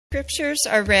Scriptures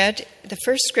are read, the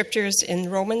first scriptures in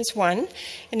Romans 1,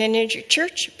 and in your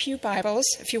church pew Bibles,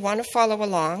 if you want to follow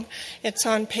along, it's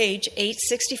on page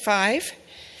 865,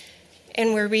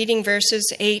 and we're reading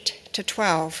verses 8 to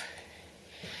 12.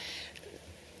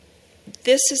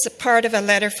 This is a part of a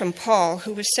letter from Paul,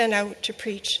 who was sent out to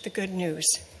preach the good news.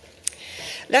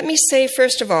 Let me say,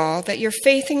 first of all, that your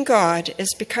faith in God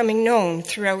is becoming known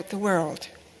throughout the world.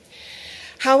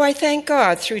 How I thank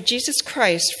God through Jesus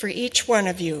Christ for each one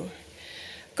of you.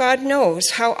 God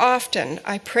knows how often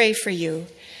I pray for you.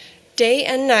 Day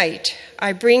and night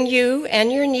I bring you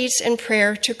and your needs in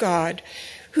prayer to God,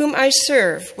 whom I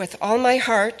serve with all my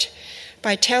heart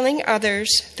by telling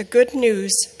others the good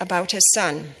news about his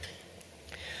Son.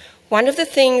 One of the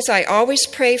things I always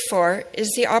pray for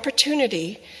is the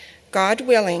opportunity, God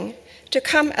willing, to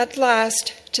come at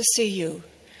last to see you.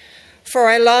 For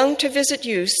I long to visit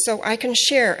you so I can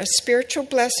share a spiritual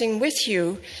blessing with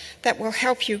you that will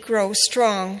help you grow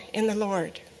strong in the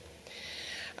Lord.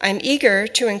 I'm eager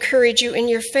to encourage you in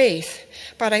your faith,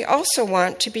 but I also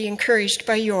want to be encouraged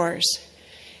by yours.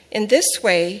 In this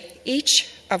way,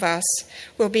 each of us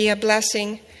will be a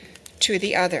blessing to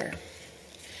the other.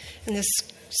 And this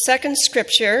second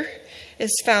scripture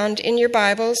is found in your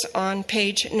Bibles on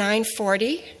page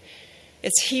 940.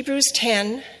 It's Hebrews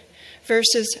 10,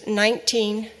 verses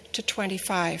 19 to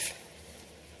 25.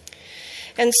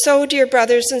 And so, dear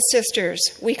brothers and sisters,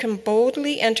 we can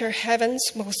boldly enter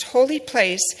heaven's most holy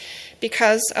place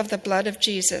because of the blood of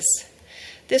Jesus.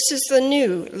 This is the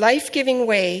new, life-giving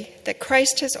way that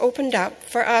Christ has opened up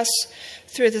for us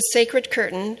through the sacred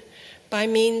curtain by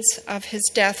means of his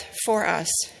death for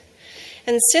us.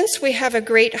 And since we have a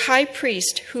great high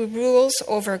priest who rules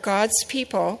over God's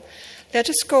people, let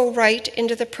us go right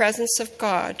into the presence of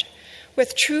God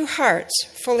with true hearts,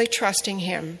 fully trusting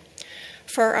him.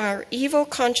 For our evil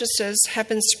consciences have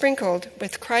been sprinkled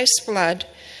with Christ's blood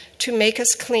to make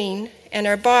us clean, and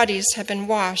our bodies have been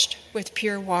washed with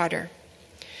pure water.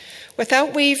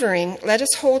 Without wavering, let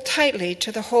us hold tightly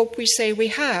to the hope we say we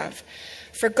have,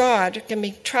 for God can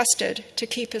be trusted to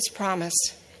keep his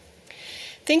promise.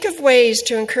 Think of ways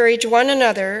to encourage one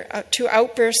another to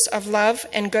outbursts of love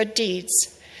and good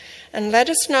deeds. And let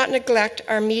us not neglect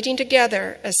our meeting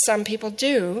together, as some people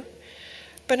do,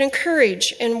 but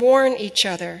encourage and warn each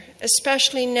other,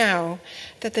 especially now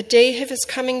that the day of his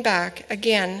coming back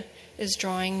again is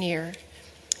drawing near.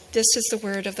 This is the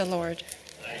word of the Lord.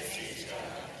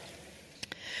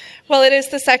 Well, it is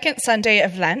the second Sunday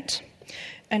of Lent,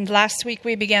 and last week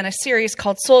we began a series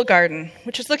called Soul Garden,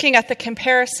 which is looking at the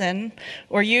comparison,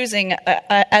 or using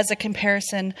as a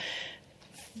comparison,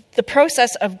 the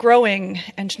process of growing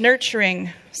and nurturing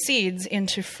seeds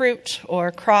into fruit or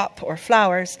crop or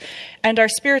flowers, and our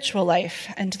spiritual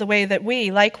life, and the way that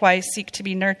we likewise seek to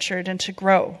be nurtured and to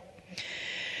grow.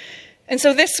 And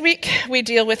so this week we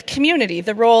deal with community,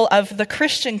 the role of the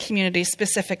Christian community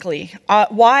specifically,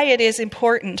 why it is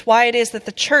important, why it is that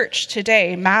the church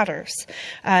today matters,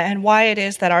 and why it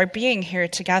is that our being here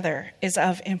together is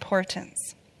of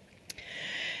importance.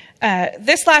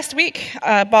 This last week,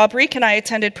 Bob Reek and I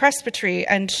attended Presbytery,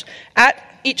 and at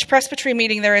each Presbytery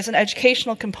meeting there is an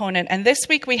educational component, and this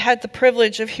week we had the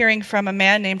privilege of hearing from a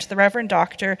man named the Reverend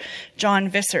Dr.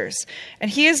 John Vissers, and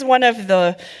he is one of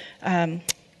the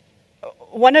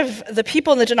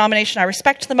people in the denomination I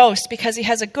respect the most because he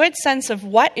has a good sense of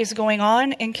what is going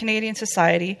on in Canadian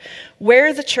society,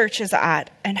 where the church is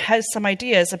at, and has some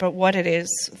ideas about what it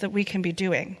is that we can be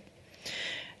doing.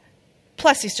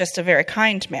 Plus, he's just a very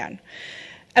kind man.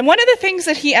 And one of the things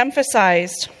that he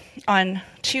emphasized on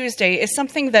Tuesday is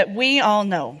something that we all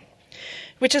know,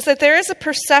 which is that there is a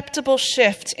perceptible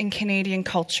shift in Canadian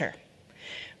culture.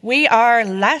 We are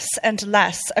less and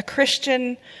less a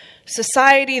Christian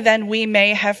society than we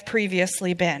may have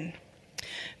previously been.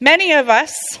 Many of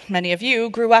us, many of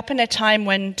you, grew up in a time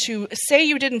when to say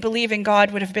you didn't believe in God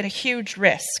would have been a huge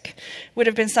risk, would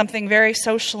have been something very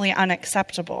socially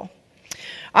unacceptable.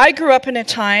 I grew up in a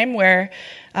time where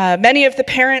many of the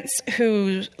parents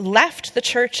who left the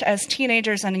church as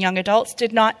teenagers and young adults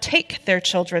did not take their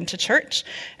children to church.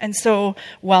 And so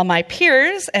while my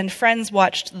peers and friends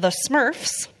watched The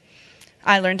Smurfs,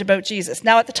 I learned about Jesus.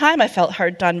 Now, at the time, I felt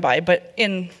hard done by, but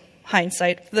in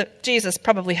hindsight, Jesus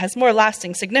probably has more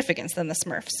lasting significance than The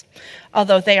Smurfs,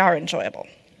 although they are enjoyable.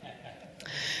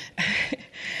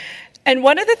 And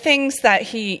one of the things that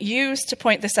he used to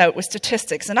point this out was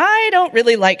statistics. And I don't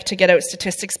really like to get out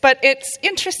statistics, but it's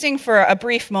interesting for a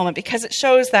brief moment because it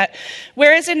shows that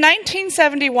whereas in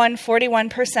 1971,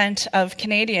 41% of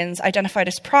Canadians identified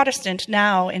as Protestant,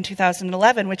 now in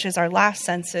 2011, which is our last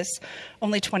census,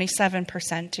 only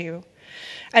 27% do.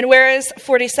 And whereas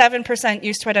 47%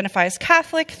 used to identify as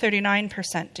Catholic,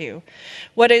 39% do.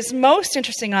 What is most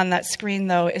interesting on that screen,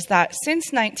 though, is that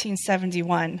since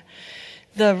 1971,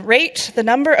 the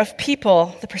number of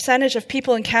people, the percentage of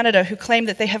people in Canada who claim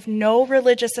that they have no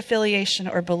religious affiliation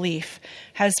or belief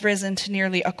has risen to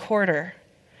nearly a quarter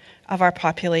of our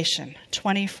population,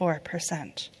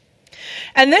 24%.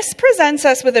 And this presents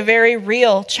us with a very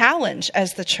real challenge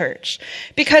as the church,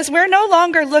 because we're no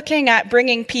longer looking at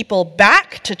bringing people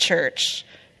back to church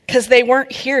because they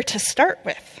weren't here to start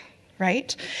with,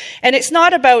 right? And it's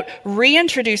not about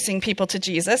reintroducing people to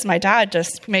Jesus. My dad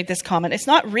just made this comment. It's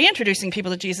not reintroducing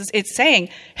people to Jesus. It's saying,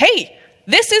 hey,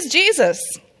 this is Jesus.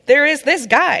 There is this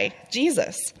guy,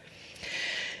 Jesus.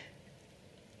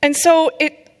 And so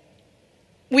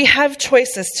we have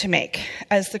choices to make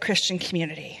as the Christian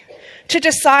community, to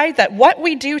decide that what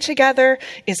we do together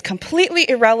is completely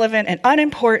irrelevant and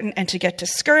unimportant, and to get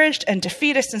discouraged and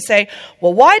defeatist and say,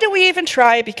 well, why do we even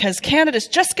try? Because Canada's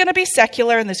just going to be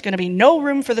secular and there's going to be no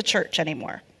room for the church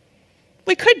anymore.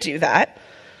 We could do that.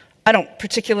 I don't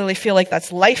particularly feel like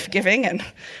that's life-giving and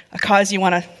a cause you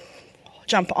want to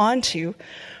jump onto.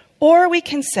 Or we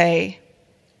can say,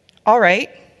 all right,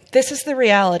 this is the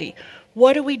reality.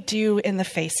 What do we do in the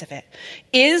face of it?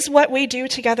 Is what we do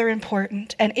together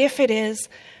important? And if it is,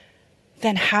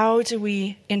 then how do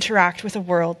we interact with a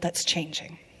world that's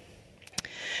changing?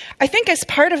 I think as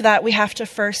part of that, we have to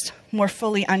first more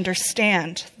fully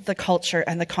understand the culture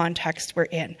and the context we're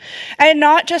in. And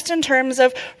not just in terms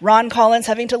of Ron Collins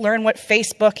having to learn what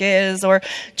Facebook is, or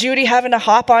Judy having to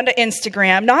hop onto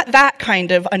Instagram, not that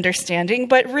kind of understanding,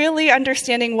 but really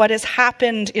understanding what has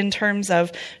happened in terms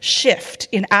of shift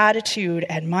in attitude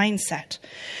and mindset.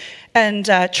 And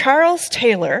Charles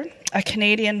Taylor, a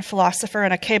Canadian philosopher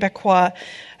and a Quebecois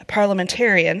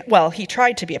parliamentarian, well, he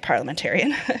tried to be a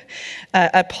parliamentarian,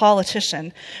 a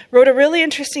politician, wrote a really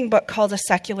interesting book called A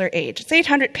Secular Age. It's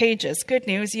 800 pages. Good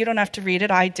news, you don't have to read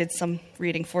it. I did some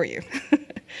reading for you.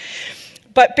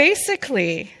 But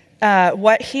basically,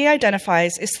 what he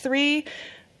identifies is 3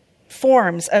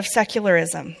 forms of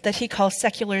secularism that he calls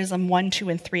secularism 1, 2,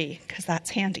 and 3, because that's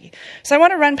handy. So I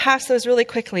want to run past those really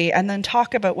quickly and then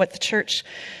talk about what the church,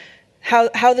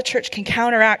 how the church can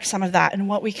counteract some of that and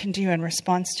what we can do in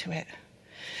response to it.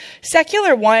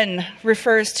 Secular 1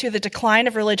 refers to the decline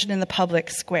of religion in the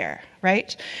public square,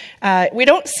 right? We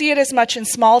don't see it as much in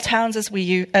small towns as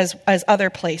as other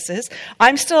places.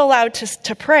 I'm still allowed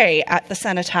to pray at the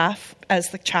cenotaph as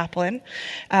the chaplain,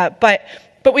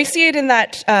 but we see it in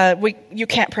that you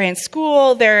can't pray in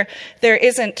school. There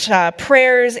isn't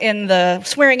prayers in the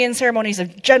swearing-in ceremonies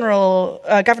of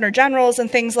governor generals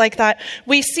and things like that.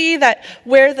 We see that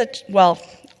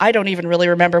I don't even really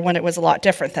remember when it was a lot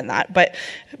different than that, but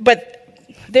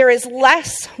there is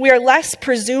less. We are less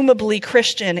presumably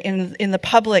Christian in the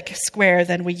public square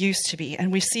than we used to be,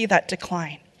 and we see that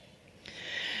decline.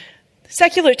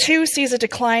 Secular 2 sees a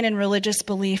decline in religious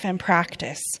belief and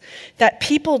practice, that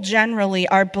people generally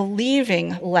are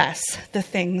believing less the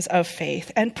things of faith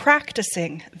and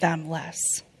practicing them less.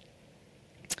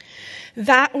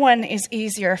 That one is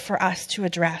easier for us to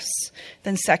address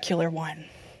than secular 1.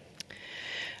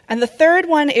 And the third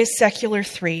one is secular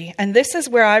 3, and this is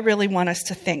where I really want us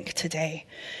to think today,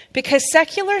 because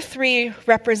secular 3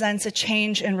 represents a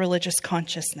change in religious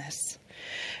consciousness.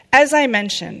 As I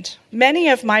mentioned, many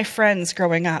of my friends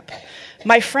growing up,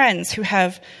 my friends who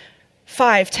have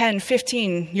 5, 10,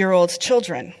 15-year-old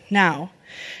children now,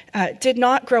 did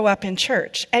not grow up in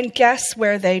church. And guess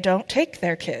where they don't take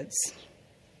their kids?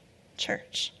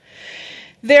 Church.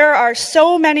 There are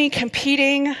so many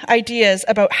competing ideas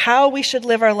about how we should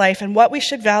live our life and what we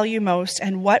should value most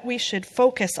and what we should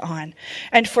focus on.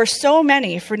 And for so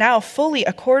many, for now fully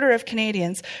a quarter of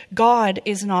Canadians, God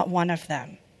is not one of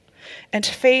them. And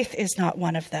faith is not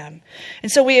one of them.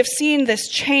 And so we have seen this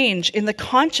change in the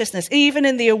consciousness, even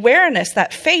in the awareness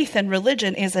that faith and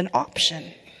religion is an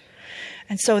option.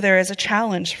 And so there is a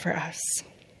challenge for us.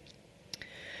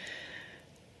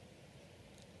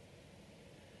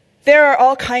 There are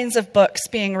all kinds of books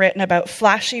being written about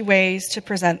flashy ways to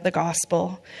present the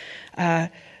gospel.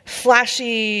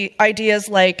 Flashy ideas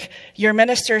like your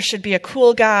minister should be a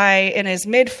cool guy in his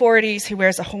mid-40s who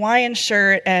wears a Hawaiian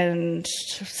shirt and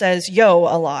says yo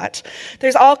a lot.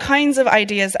 There's all kinds of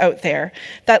ideas out there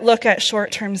that look at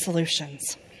short-term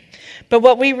solutions. But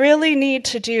what we really need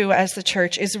to do as the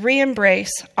church is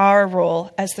re-embrace our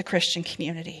role as the Christian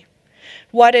community.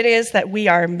 What it is that we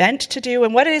are meant to do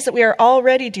and what it is that we are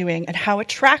already doing and how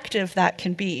attractive that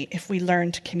can be if we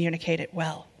learn to communicate it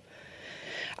well.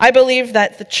 I believe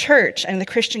that the church and the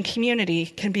Christian community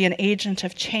can be an agent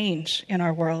of change in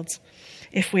our worlds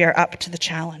if we are up to the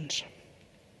challenge.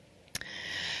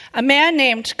 A man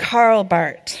named Karl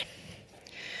Barth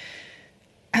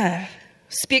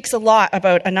speaks a lot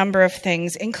about a number of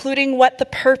things, including what the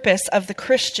purpose of the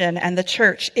Christian and the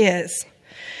church is.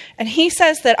 And he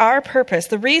says that our purpose,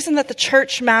 the reason that the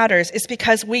church matters, is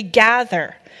because we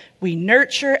gather, we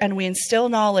nurture, and we instill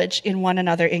knowledge in one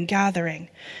another in gathering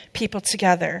people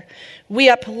together. We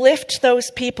uplift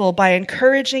those people by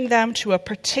encouraging them to a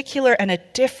particular and a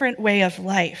different way of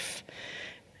life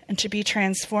and to be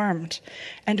transformed.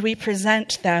 And we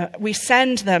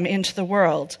send them into the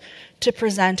world to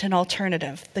present an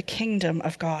alternative, the kingdom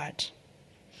of God.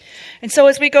 And so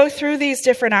as we go through these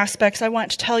different aspects, I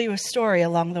want to tell you a story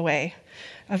along the way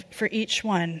for each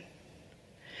one.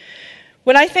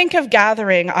 When I think of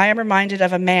gathering, I am reminded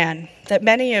of a man that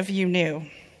many of you knew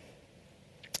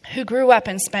who grew up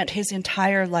and spent his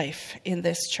entire life in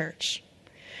this church.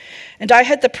 And I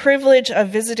had the privilege of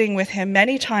visiting with him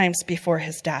many times before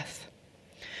his death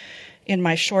in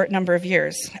my short number of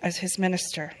years as his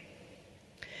minister.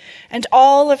 And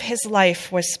all of his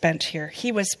life was spent here.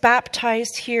 He was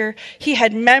baptized here. He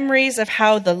had memories of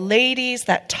how the ladies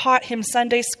that taught him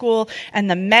Sunday school and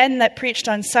the men that preached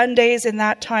on Sundays in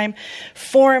that time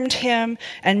formed him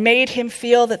and made him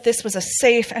feel that this was a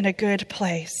safe and a good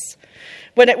place.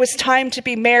 When it was time to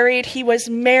be married, he was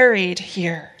married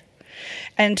here.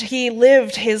 And he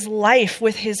lived his life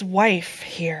with his wife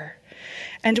here.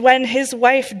 And when his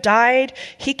wife died,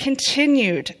 he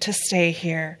continued to stay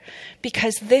here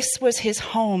because this was his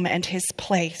home and his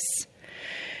place.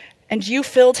 And you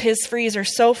filled his freezer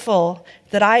so full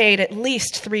that I ate at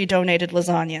least 3 donated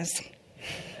lasagnas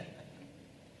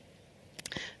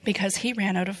because he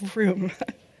ran out of room.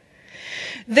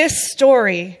 This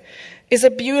story is a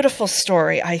beautiful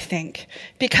story, I think,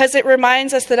 because it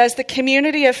reminds us that as the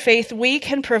community of faith, we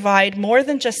can provide more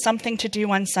than just something to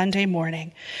do on Sunday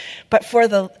morning, but for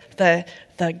the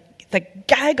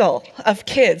gaggle of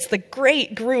kids, the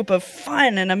great group of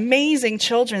fun and amazing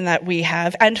children that we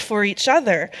have, and for each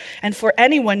other, and for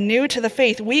anyone new to the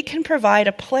faith, we can provide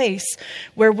a place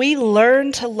where we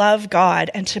learn to love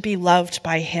God and to be loved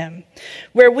by Him,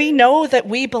 where we know that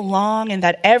we belong and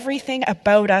that everything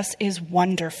about us is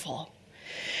wonderful.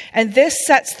 And this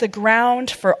sets the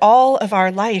ground for all of our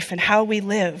life and how we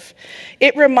live.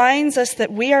 It reminds us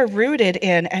that we are rooted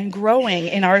in and growing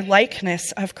in our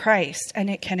likeness of Christ, and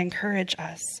it can encourage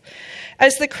us.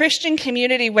 As the Christian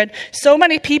community, when so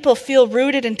many people feel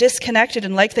rooted and disconnected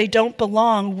and like they don't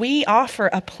belong, we offer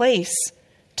a place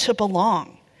to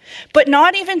belong. But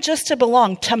not even just to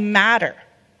belong, to matter.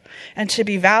 And to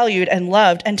be valued and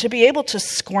loved, and to be able to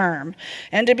squirm,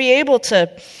 and to be able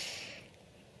to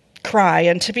cry,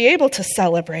 and to be able to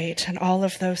celebrate, and all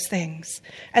of those things.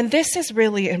 And this is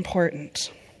really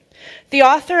important. The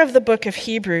author of the book of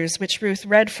Hebrews, which Ruth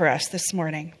read for us this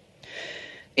morning,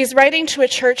 is writing to a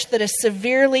church that is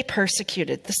severely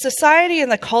persecuted. The society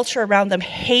and the culture around them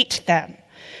hate them.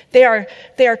 They are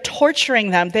torturing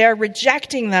them. They are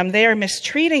rejecting them. They are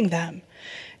mistreating them.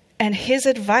 And his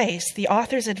advice, the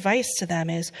author's advice to them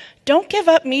is, don't give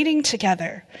up meeting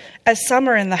together, as some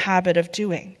are in the habit of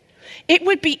doing. It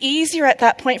would be easier at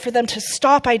that point for them to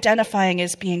stop identifying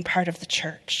as being part of the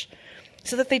church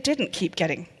so that they didn't keep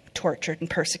getting tortured and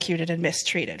persecuted and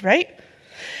mistreated, right?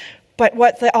 But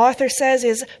what the author says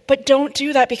is, but don't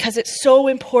do that because it's so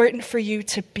important for you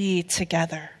to be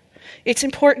together. It's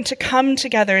important to come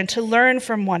together and to learn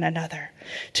from one another,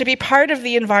 to be part of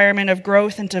the environment of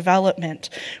growth and development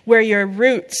where your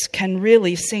roots can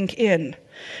really sink in,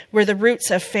 where the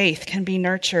roots of faith can be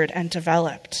nurtured and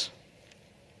developed.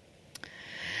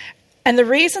 And the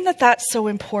reason that that's so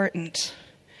important,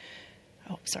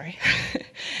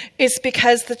 is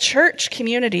because the church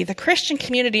community, the Christian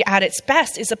community at its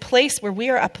best, is a place where we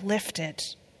are uplifted,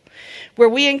 where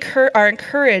we are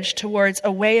encouraged towards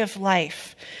a way of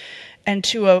life, and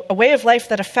to a way of life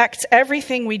that affects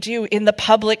everything we do in the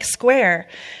public square,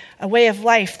 a way of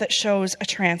life that shows a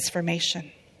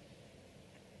transformation.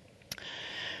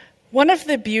 One of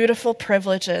the beautiful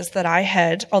privileges that I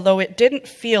had, although it didn't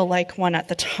feel like one at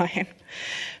the time,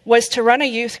 was to run a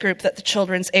youth group that the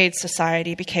Children's Aid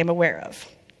Society became aware of.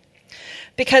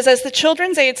 Because as the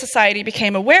Children's Aid Society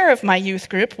became aware of my youth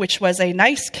group, which was a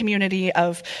nice community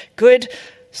of good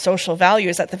social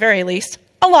values at the very least,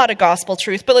 a lot of gospel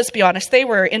truth, but let's be honest, they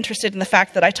were interested in the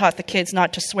fact that I taught the kids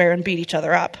not to swear and beat each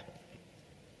other up.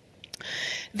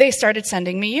 They started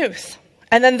sending me youth.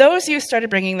 And then those youth started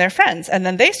bringing their friends, and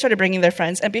then they started bringing their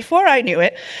friends, and before I knew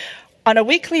it, on a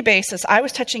weekly basis, I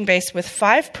was touching base with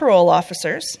 5 parole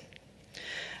officers,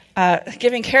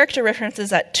 giving character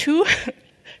references at 2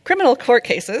 criminal court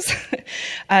cases,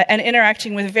 and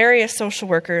interacting with various social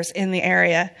workers in the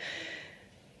area.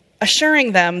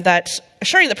 assuring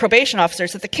the probation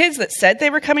officers that the kids that said they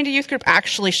were coming to youth group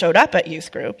actually showed up at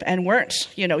youth group and weren't,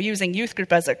 using youth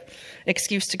group as an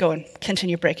excuse to go and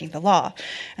continue breaking the law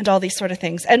and all these sort of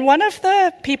things. And one of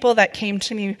the people that came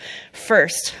to me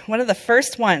first, one of the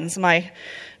first ones, my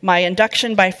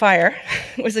induction by fire,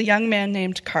 was a young man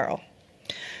named Carl.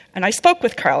 And I spoke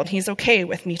with Carl, and he's okay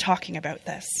with me talking about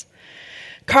this.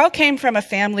 Carl came from a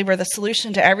family where the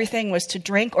solution to everything was to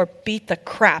drink or beat the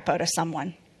crap out of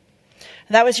someone.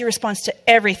 That was your response to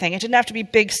everything. It didn't have to be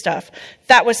big stuff.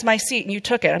 That was my seat, and you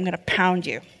took it. I'm going to pound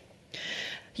you.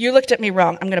 You looked at me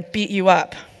wrong. I'm going to beat you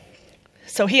up.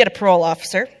 So he had a parole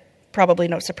officer, probably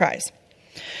no surprise.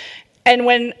 And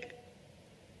when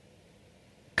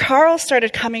Carl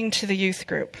started coming to the youth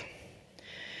group,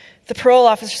 the parole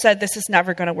officer said, this is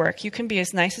never going to work. You can be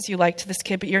as nice as you like to this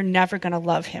kid, but you're never going to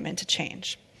love him into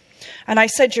change. And I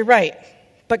said, you're right,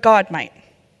 but God might.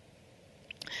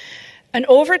 And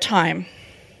over time,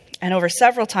 and over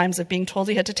several times of being told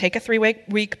he had to take a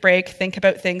 3-week break, think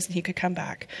about things, and he could come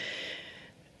back.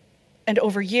 And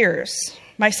over years,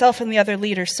 myself and the other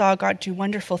leaders saw God do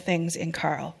wonderful things in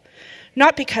Carl.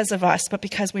 Not because of us, but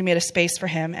because we made a space for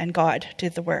him and God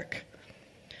did the work.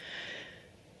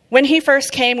 When he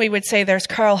first came, we would say, there's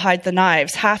Carl, hide the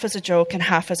knives, half as a joke and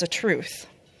half as a truth.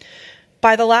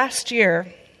 By the last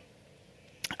year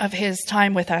of his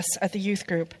time with us at the youth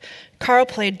group, Carl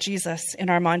played Jesus in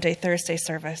our Maundy Thursday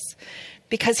service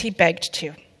because he begged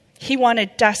to. He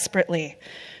wanted desperately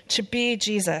to be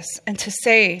Jesus and to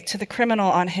say to the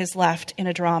criminal on his left in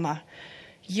a drama,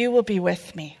 you will be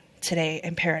with me today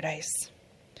in paradise.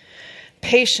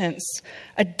 Patience,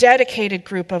 a dedicated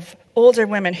group of older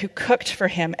women who cooked for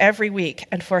him every week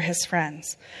and for his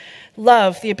friends.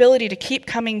 Love, the ability to keep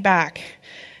coming back,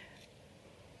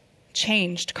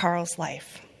 changed Carl's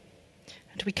life.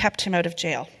 And we kept him out of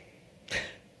jail.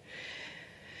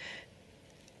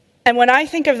 And when I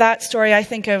think of that story, I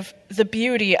think of the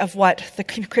beauty of what the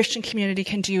Christian community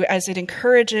can do as it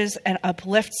encourages and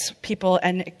uplifts people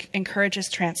and encourages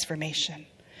transformation.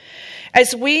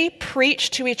 As we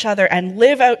preach to each other and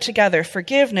live out together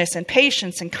forgiveness and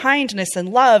patience and kindness and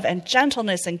love and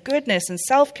gentleness and goodness and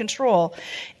self-control,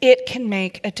 it can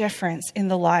make a difference in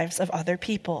the lives of other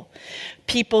people.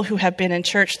 People who have been in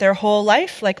church their whole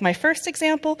life, like my first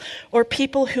example, or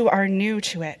people who are new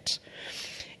to it.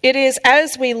 It is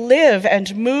as we live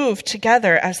and move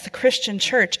together as the Christian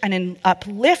church and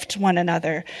uplift one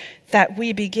another that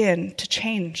we begin to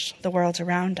change the world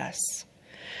around us.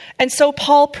 And so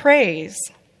Paul prays,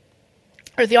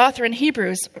 or the author in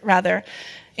Hebrews, rather,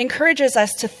 encourages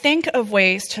us to think of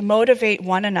ways to motivate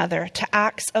one another to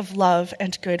acts of love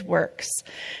and good works.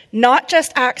 Not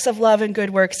just acts of love and good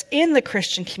works in the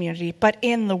Christian community, but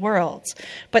in the world.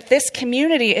 But this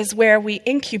community is where we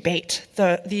incubate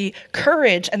the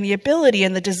courage and the ability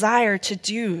and the desire to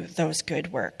do those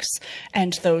good works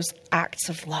and those acts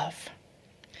of love.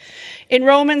 In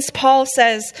Romans, Paul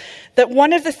says that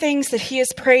one of the things that he has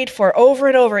prayed for over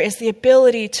and over is the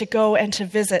ability to go and to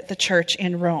visit the church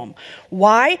in Rome.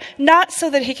 Why? Not so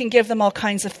that he can give them all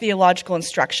kinds of theological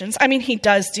instructions. I mean, he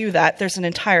does do that. There's an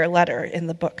entire letter in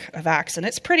the book of Acts, and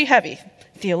it's pretty heavy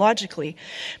theologically.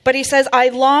 But he says, I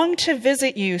long to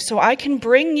visit you so I can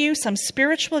bring you some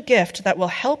spiritual gift that will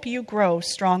help you grow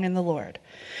strong in the Lord.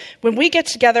 When we get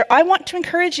together, I want to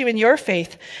encourage you in your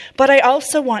faith, but I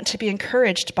also want to be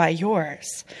encouraged by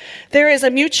yours. There is a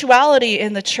mutuality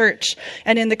in the church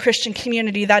and in the Christian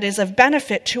community that is of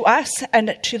benefit to us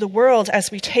and to the world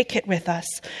as we take it with us.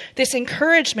 This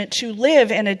encouragement to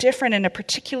live in a different and a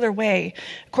particular way,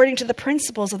 according to the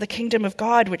principles of the kingdom of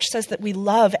God, which says that we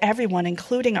love everyone,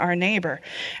 including our neighbor,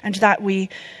 and that we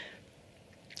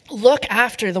look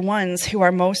after the ones who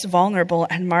are most vulnerable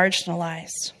and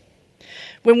marginalized.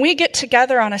 When we get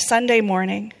together on a Sunday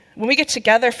morning, when we get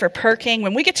together for perking,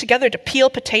 when we get together to peel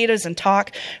potatoes and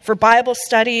talk, for Bible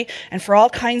study and for all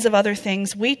kinds of other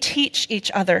things, we teach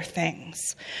each other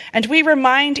things. And we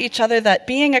remind each other that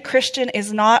being a Christian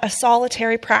is not a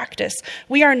solitary practice.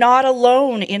 We are not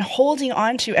alone in holding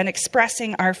on to and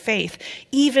expressing our faith,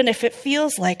 even if it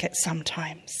feels like it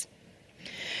sometimes.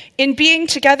 In being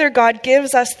together, God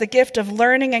gives us the gift of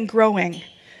learning and growing,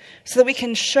 so that we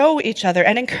can show each other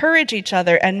and encourage each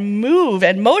other and move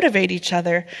and motivate each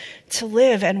other to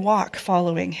live and walk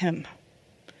following him.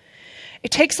 It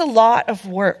takes a lot of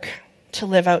work to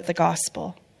live out the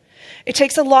gospel. It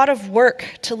takes a lot of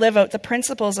work to live out the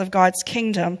principles of God's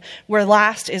kingdom, where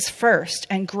last is first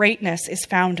and greatness is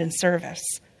found in service.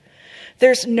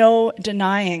 There's no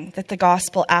denying that the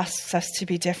gospel asks us to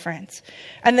be different.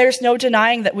 And there's no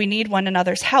denying that we need one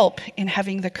another's help in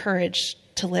having the courage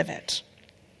to live it.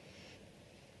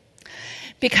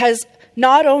 Because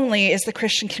not only is the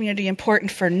Christian community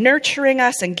important for nurturing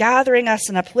us and gathering us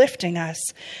and uplifting us,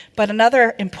 but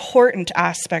another important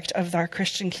aspect of our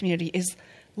Christian community is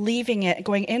leaving it,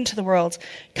 going into the world,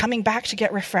 coming back to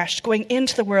get refreshed, going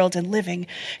into the world and living,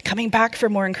 coming back for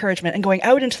more encouragement, and going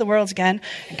out into the world again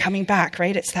and coming back,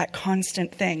 right? It's that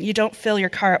constant thing. You don't fill your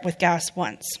car up with gas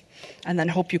once and then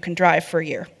hope you can drive for a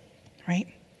year, right?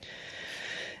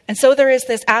 And so there is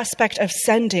this aspect of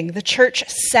sending, the church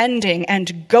sending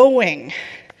and going.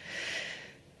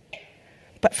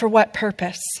 But for what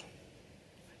purpose?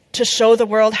 To show the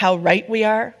world how right we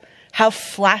are, how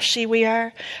flashy we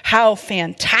are, how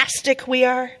fantastic we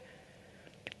are?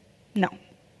 No.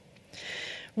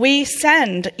 We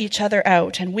send each other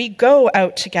out and we go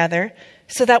out together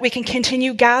so that we can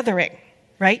continue gathering,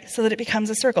 right? So that it becomes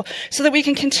a circle. So that we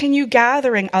can continue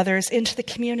gathering others into the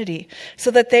community so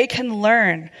that they can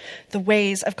learn the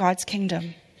ways of God's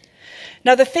kingdom.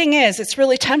 Now, the thing is, it's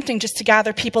really tempting just to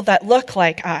gather people that look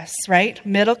like us, right?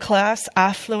 Middle class,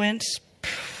 affluent.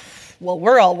 Well,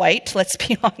 we're all white, let's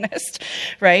be honest,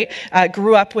 right?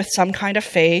 Grew up with some kind of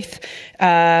faith,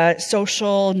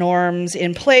 social norms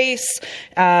in place,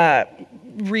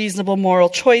 reasonable moral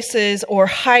choices, or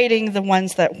hiding the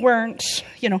ones that weren't.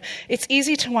 You know, it's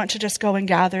easy to want to just go and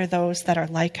gather those that are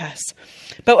like us.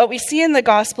 But what we see in the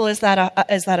gospel is that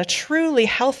a truly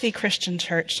healthy Christian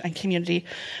church and community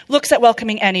looks at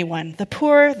welcoming anyone, the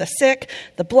poor, the sick,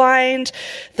 the blind,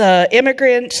 the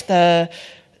immigrant, the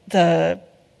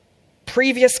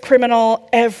previous criminal,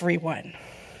 everyone,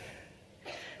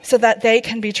 so that they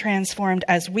can be transformed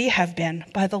as we have been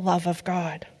by the love of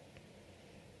God.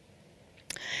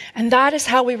 And that is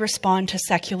how we respond to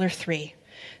secular 3,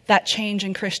 that change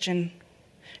in Christian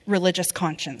religious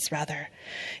conscience, rather,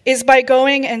 is by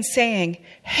going and saying,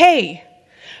 hey,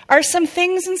 are some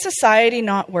things in society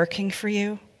not working for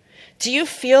you? Do you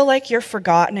feel like you're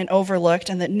forgotten and overlooked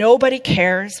and that nobody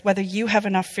cares whether you have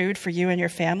enough food for you and your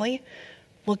family?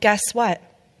 Well, guess what?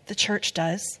 The church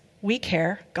does. We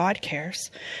care. God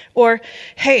cares. Or,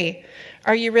 hey,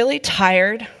 are you really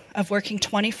tired of working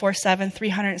 24/7,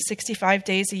 365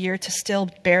 days a year to still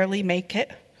barely make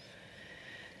it?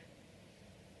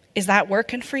 Is that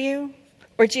working for you?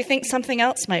 Or do you think something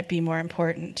else might be more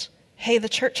important? Hey, the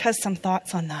church has some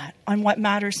thoughts on that, on what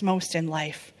matters most in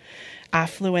life,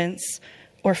 affluence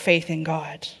or faith in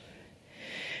God.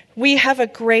 We have a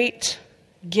great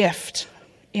gift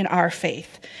in our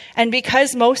faith. And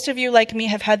because most of you, like me,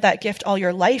 have had that gift all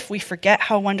your life, we forget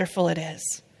how wonderful it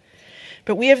is.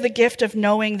 But we have the gift of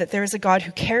knowing that there is a God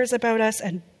who cares about us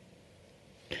and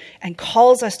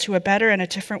calls us to a better and a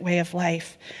different way of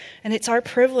life. And it's our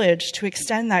privilege to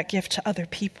extend that gift to other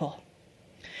people.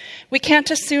 We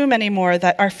can't assume anymore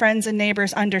that our friends and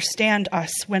neighbors understand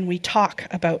us when we talk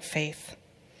about faith,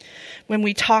 when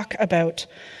we talk about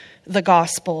the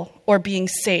gospel or being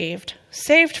saved.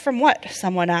 Saved from what?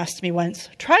 Someone asked me once.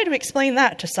 Try to explain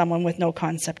that to someone with no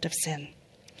concept of sin.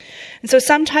 And so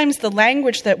sometimes the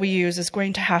language that we use is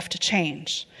going to have to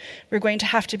change. We're going to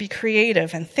have to be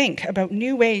creative and think about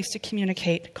new ways to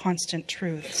communicate constant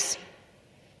truths.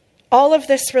 All of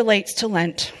this relates to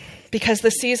Lent because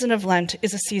the season of Lent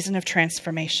is a season of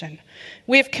transformation.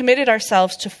 We have committed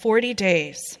ourselves to 40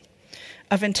 days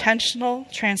of intentional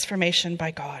transformation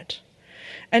by God.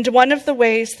 And one of the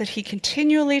ways that he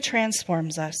continually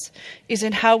transforms us is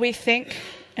in how we think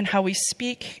and how we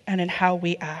speak and in how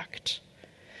we act.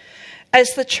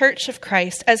 As the Church of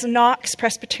Christ, as Knox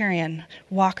Presbyterian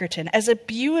Walkerton, as a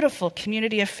beautiful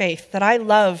community of faith that I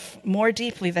love more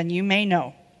deeply than you may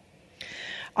know,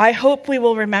 I hope we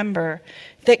will remember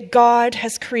that God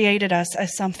has created us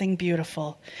as something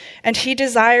beautiful, and he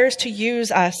desires to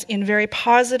use us in very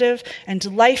positive and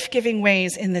life-giving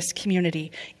ways in this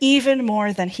community, even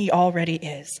more than he already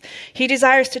is. He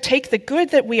desires to take the good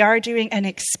that we are doing and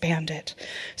expand it,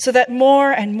 so that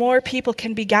more and more people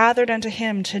can be gathered unto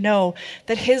him to know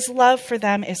that his love for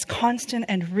them is constant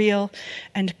and real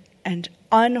and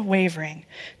unwavering,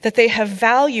 that they have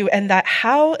value and that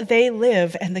how they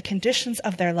live and the conditions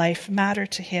of their life matter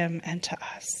to him and to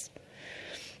us.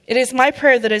 It is my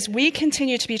prayer that as we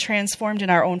continue to be transformed in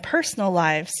our own personal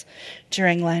lives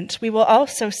during Lent, we will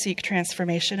also seek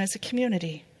transformation as a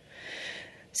community,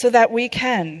 so that we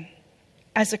can,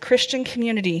 as a Christian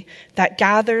community that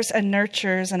gathers and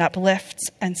nurtures and uplifts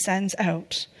and sends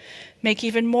out, make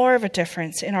even more of a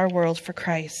difference in our world for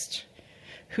Christ,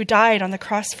 who died on the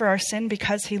cross for our sin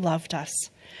because he loved us.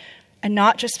 And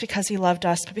not just because he loved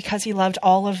us, but because he loved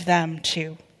all of them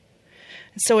too.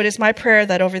 And so it is my prayer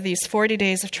that over these 40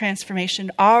 days of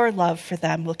transformation, our love for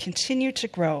them will continue to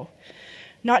grow,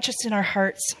 not just in our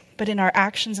hearts, but in our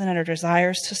actions and in our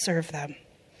desires to serve them.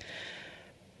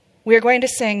 We are going to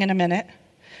sing in a minute,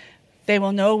 "They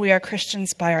will know we are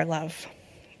Christians by our love."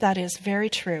 That is very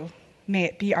true. May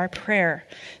it be our prayer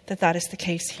that that is the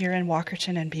case here in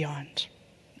Walkerton and beyond.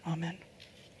 Amen.